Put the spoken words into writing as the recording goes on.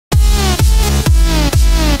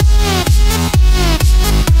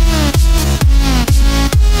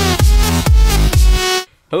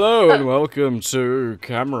and welcome to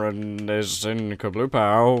Cameron is in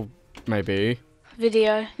KablooPow, maybe.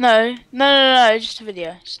 Video. No, just a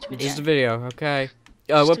video. Just a video, okay.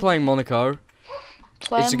 We're playing Monaco.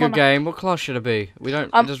 It's a good game. What class should it be? We don't.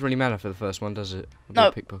 It doesn't really matter for the first one, does it? No.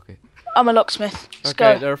 Pickpocket. I'm a locksmith. Let's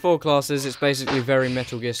okay, go. there are 4 classes. It's basically very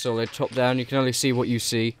Metal Gear Solid, top down. You can only see what you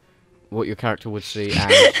see, what your character would see.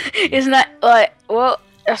 And isn't that like? Well,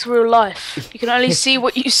 that's real life. You can only see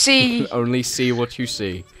what you see. You can only see what you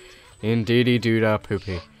see. Indeedy doo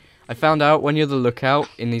poopy. I found out when you're the lookout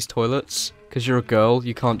in these toilets, because you're a girl,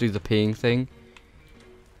 you can't do the peeing thing.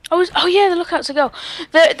 Oh yeah, the lookout's a girl.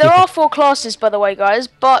 There are 4 classes, by the way, guys,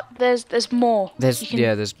 but there's more. There's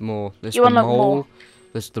more. There's you the unlock mole, more.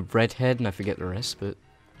 there's the redhead, and I forget the rest, but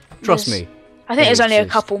trust me. I think there's only a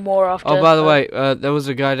couple more after. Oh, by the way, there was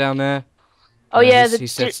a guy down there. Oh yeah, he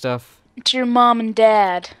said stuff. Dear mom and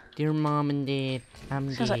dad. Dear mom and dad,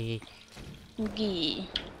 I'm Sounds gay. Gee.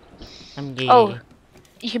 I'm gay. Oh,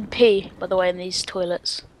 you can pee, by the way, in these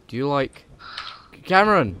toilets. Do you like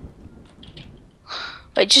Cameron?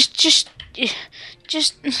 Wait, just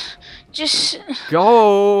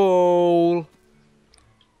Goal.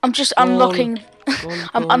 I'm just unlocking.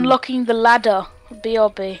 I'm unlocking the ladder.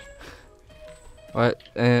 BRB. Right,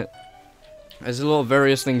 there's a lot of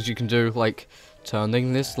various things you can do, like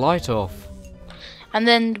turning this light off. And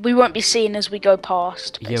then we won't be seen as we go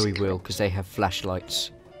past. Basically. Yeah, we will, because they have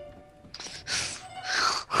flashlights.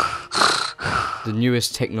 The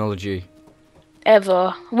newest technology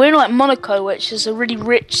ever. We're in like Monaco, which is a really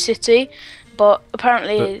rich city, but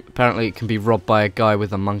apparently it can be robbed by a guy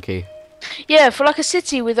with a monkey. Yeah, for like a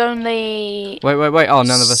city with only. Wait! Oh,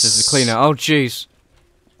 none of us is the cleaner. Oh, jeez.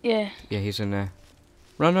 Yeah. Yeah, he's in there.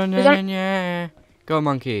 Run, yeah. Go,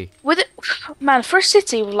 monkey. With it, man, for a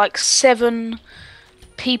city with like 7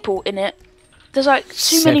 people in it, there's like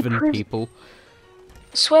too many 7 people.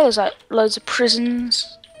 I swear there's like loads of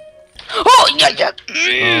prisons. Oh yeah.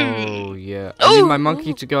 Oh yeah. I need my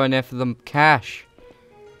monkey to go in there for the cash.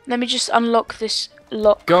 Let me just unlock this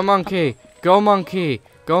lock. Go monkey. Go monkey.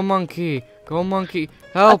 Go monkey. Go monkey.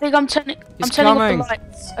 Help! I think I'm turning off the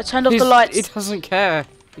lights. I turned off the lights. It doesn't care.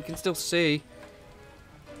 He can still see.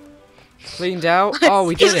 Cleaned out. Oh,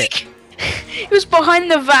 we did it. He was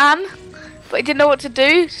behind the van, but he didn't know what to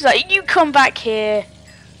do. He's like, "You come back here."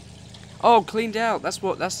 Oh, cleaned out.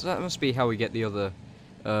 That must be how we get the other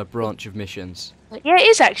branch of missions. Yeah, it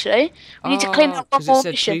is actually. We need to clean up one more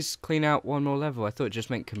mission. It said please clean out one more level. I thought it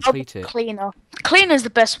just meant complete it. Cleaner. Cleaner's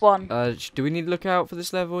the best one. Do we need to look out for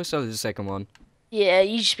this level? So there's the second one. Yeah,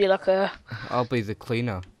 you just be like a. I'll be the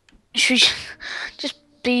cleaner. Just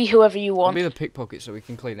be whoever you want. I'll be the pickpocket so we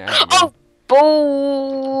can clean it out. Oh,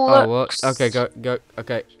 balls. Oh, what? Okay, go.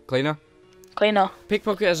 Okay, cleaner. Cleaner.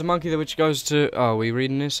 Pickpocket has a monkey which goes to. Oh, are we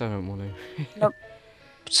reading this? I don't want to. Nope.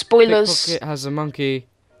 Spoilers. Pickpocket has a monkey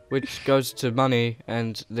which goes to money,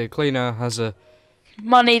 and the cleaner has a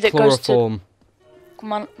money that chloroform.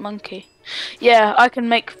 Goes to monkey. Yeah, I can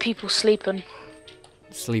make people sleeping.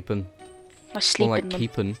 Sleeping. I sleep more like in them.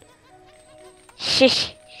 peeping.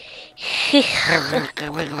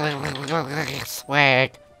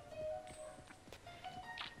 Swag.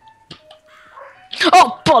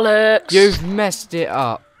 Oh bollocks! You've messed it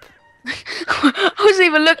up. I wasn't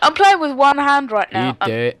even look. I'm playing with one hand right now. You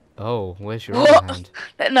did. Oh, where's your other hand?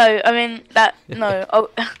 No, I mean that. No. Oh,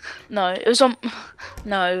 no. It was on.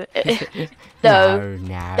 No. No.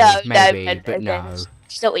 Maybe, but no.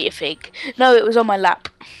 It's not what you think. No, it was on my lap.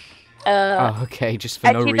 Oh, okay. Just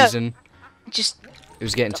for no reason. Just. It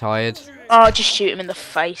was getting tired. Oh, just shoot him in the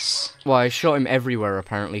face. Well, I shot him everywhere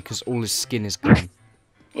apparently because all his skin is gone.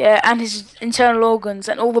 Yeah, and his internal organs,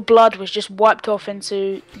 and all the blood was just wiped off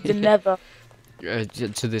into the nether.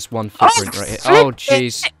 To this one footprint right here. Oh,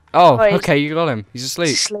 jeez. Oh, okay, you got him. He's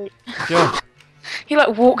asleep. Sure. He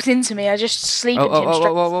like walked into me. I just sleeping him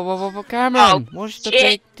straight. Whoa, Cameron! What's the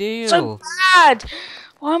big deal? So bad.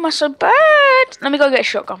 Why am I so bad? Let me go get a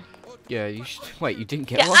shotgun. Yeah, you should. Wait, you didn't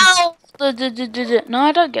get one? Ow! No,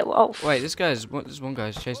 I don't get one. Oh. Wait, this one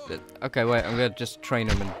guy's chased it. Okay, wait, I'm gonna just train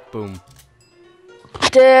him and boom.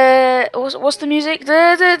 What's the music?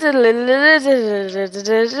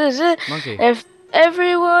 Monkey. If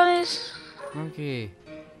everyone is. Monkey.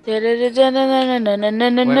 Wait, Wait,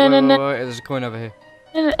 there's a coin over here.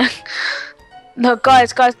 No,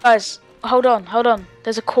 guys. Hold on.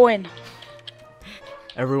 There's a coin.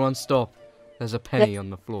 Everyone stop. There's a penny on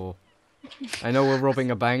the floor. I know we're robbing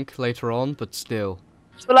a bank later on, but still.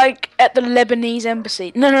 We're like at the Lebanese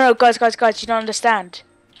embassy. No, guys, you don't understand.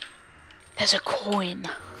 There's a coin.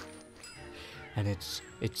 And it's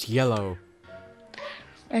yellow.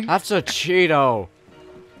 That's a Cheeto.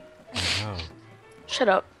 Oh, no. Shut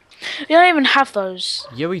up. We don't even have those.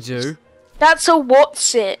 Yeah, we do. That's a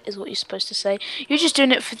what's it, is what you're supposed to say. You're just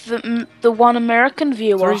doing it for the one American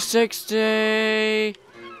viewer. 360.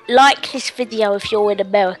 Like this video if you're in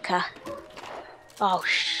America. Oh,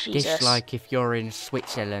 Jesus. Dislike if you're in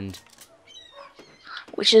Switzerland.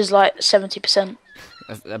 Which is like 70%.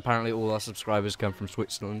 Apparently all our subscribers come from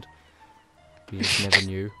Switzerland. We just never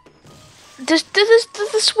knew. Does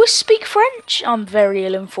the Swiss speak French? I'm very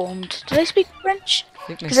ill-informed. Do they speak French?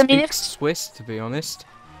 I think they speak Swiss, to be honest.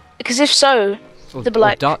 Because if so, Or, they'd be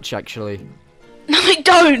like... Dutch, actually. No, they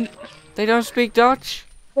don't! They don't speak Dutch?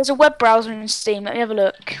 There's a web browser in Steam. Let me have a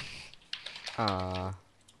look. Ah.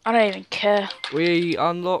 I don't even care. We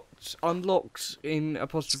unlocked in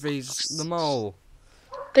apostrophes the mole.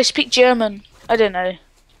 They speak German. I don't know.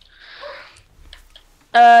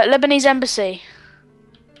 Lebanese embassy.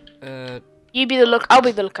 You be the look. I'll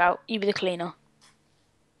be the lookout. You be the cleaner.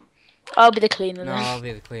 I'll be the cleaner. No, then. I'll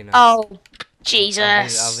be the cleaner. Oh,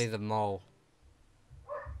 Jesus. I'll be the mole.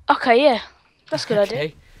 Okay, yeah, that's a good idea.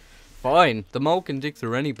 Okay. Fine. The mole can dig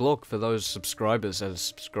through any block for those subscribers that have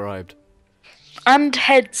subscribed. And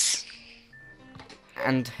heads.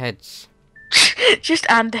 And heads. Just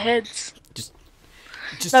and heads.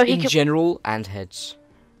 Just No, in general, and heads.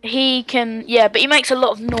 He can, yeah, but he makes a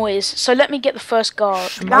lot of noise. So let me get the first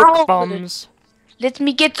guard. Smoke bombs. Let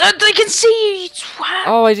me get. They can see you, you twat.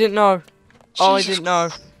 Oh, I didn't know. Oh, I Jesus didn't know.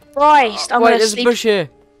 Christ, I'm Wait, gonna there's sleep. a bush here.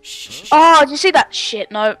 Shh. Oh, did you see that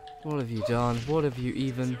shit? No. What have you done? What have you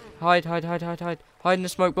even? Hide, hide, hide, hide, hide. Hide in the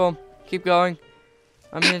smoke bomb. Keep going.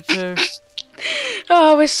 I'm here too.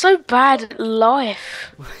 Oh, we're so bad at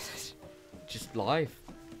life. Just life.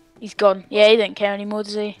 He's gone. Yeah, he don't care anymore,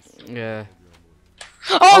 does he? Yeah.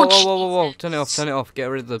 Oh, whoa, whoa, whoa, whoa. Turn it off, turn it off. Get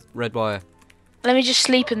rid of the red wire. let me just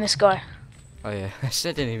sleep in this guy. Oh, yeah. I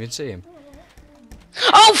didn't even see him.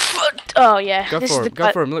 Oh, oh yeah. Go this for is him.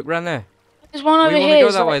 Go for him. Look round there. There's one over We want here. to go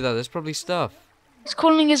It's that like- way, though. There's probably stuff. He's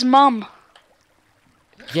calling his mum.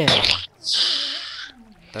 Yeah.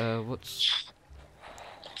 What's...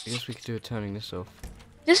 I guess we could do a turning this off.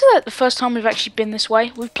 This is like the first time we've actually been this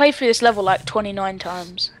way. We've played through this level like 29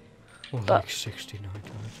 times. Or But- like 69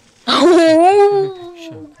 times.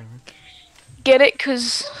 Shut up, Karen. Get it?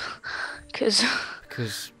 Cause...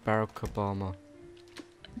 Because Barack Obama.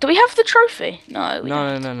 Do we have the trophy? No, we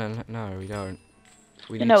don't. No, we don't.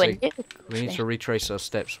 We No, need we to, did. we need to retrace our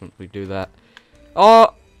steps when we do that.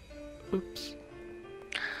 Oh! Oops.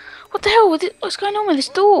 What the hell? What's going on with this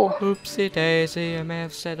door? Oopsie daisy, I may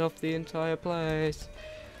have set off the entire place.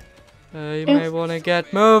 You may want to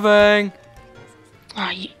get moving. Oh,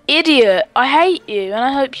 you idiot. I hate you and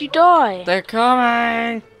I hope you die. They're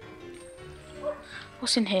coming!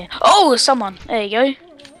 What's in here? Oh, there's someone. There you go.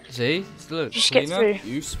 See? Look, Just get cleaner, through.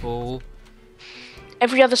 useful.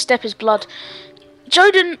 Every other step is blood.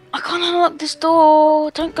 Jordan, I can't unlock this door.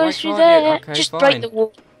 Don't go Why through can't you? there. Okay, Just fine. break the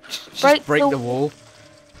wall. Just break the wall.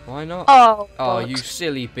 Why not? Oh, Oh, you bollocks.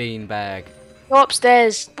 silly beanbag. Go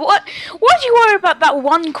upstairs. But what? Why do you worry about that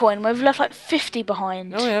one coin when we've left like 50 behind?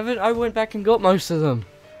 No, I haven't. I went back and got most of them.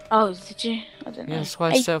 Oh, did you? I don't know. Yeah, that's why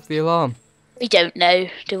I set off the alarm. We don't know,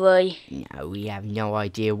 do we? No, we have no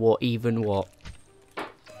idea what.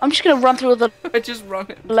 I'm just gonna run through all the I just run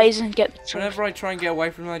it. lasers and get the trophy. Whenever I try and get away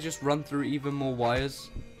from them, I just run through even more wires.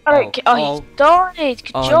 I don't care. Oh, he died.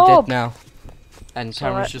 Good I'm job. dead now. And It's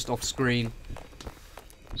camera's alright. just off screen.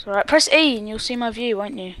 It's alright. Press E and you'll see my view,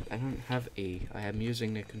 won't you? I don't have E. I am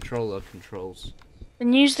using the controller controls.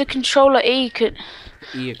 Then use the controller E. Could.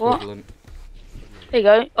 E What? equivalent. There you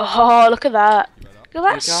go. Oh, look at that. Look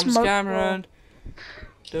at that Here comes smoke. Cameron.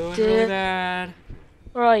 Doing Dude. really bad.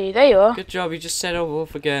 Where are you? There you are. Good job, you just set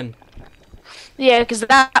off again. Yeah, because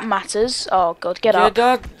that matters. Oh god, get up.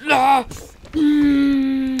 Ah!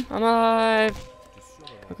 I'm alive.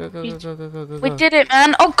 Go, go, go, go, go, go, go, We go. did it,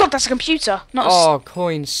 man. Oh god, that's a computer, not a Oh,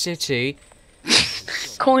 Coin City.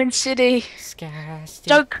 coin city. Scarcity.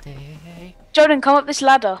 Joke. Jordan, come up this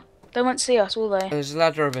ladder. They won't see us, will they? There's a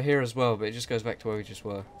ladder over here as well, but it just goes back to where we just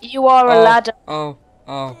were. You are a ladder. Oh,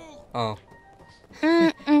 oh, oh.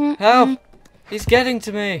 Mm. Help! He's getting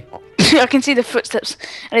to me. I can see the footsteps,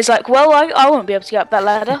 and it's like, well, I won't be able to get up that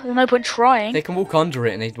ladder. There's no point trying. They can walk under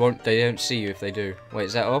it and they won't. They don't see you if they do. Wait,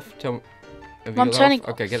 is that off? Tell me. Have you I'm got that turning off?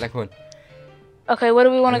 Okay, get that coin. Okay, where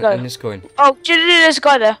do we want to And go? this coin. Oh, there's a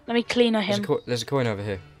guy there. Let me cleaner him. There's a coin over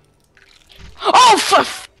here.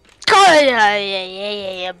 Oh,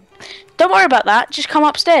 yeah. Don't worry about that. Just come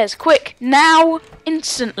upstairs, quick, now,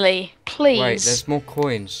 instantly, please. Wait, there's more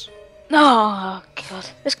coins. Oh god,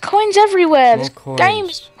 there's coins everywhere. More This coins. game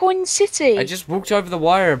is Coin City. I just walked over the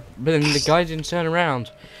wire, but then the guy didn't turn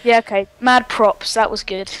around. Yeah, okay. Mad props. That was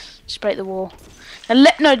good. Just break the wall.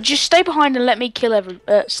 And just stay behind and let me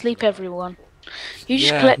sleep everyone. You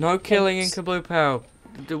just collect no killing in things. KablooPow.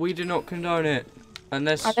 We do not condone it,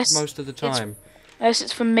 unless most of the time. Unless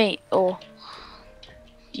it's for me or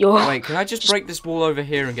your. Wait, can I just break this wall over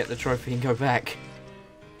here and get the trophy and go back?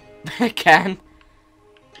 I can.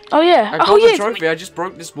 Oh yeah. I got the trophy. I just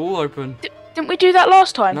broke this wall open. Didn't we do that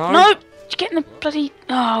last time? No. Nope. You're getting the bloody.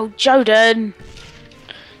 Oh, Jordan.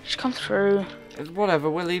 Just come through. Whatever.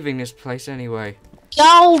 We're leaving this place anyway.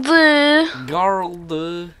 Galder.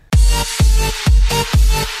 Garld.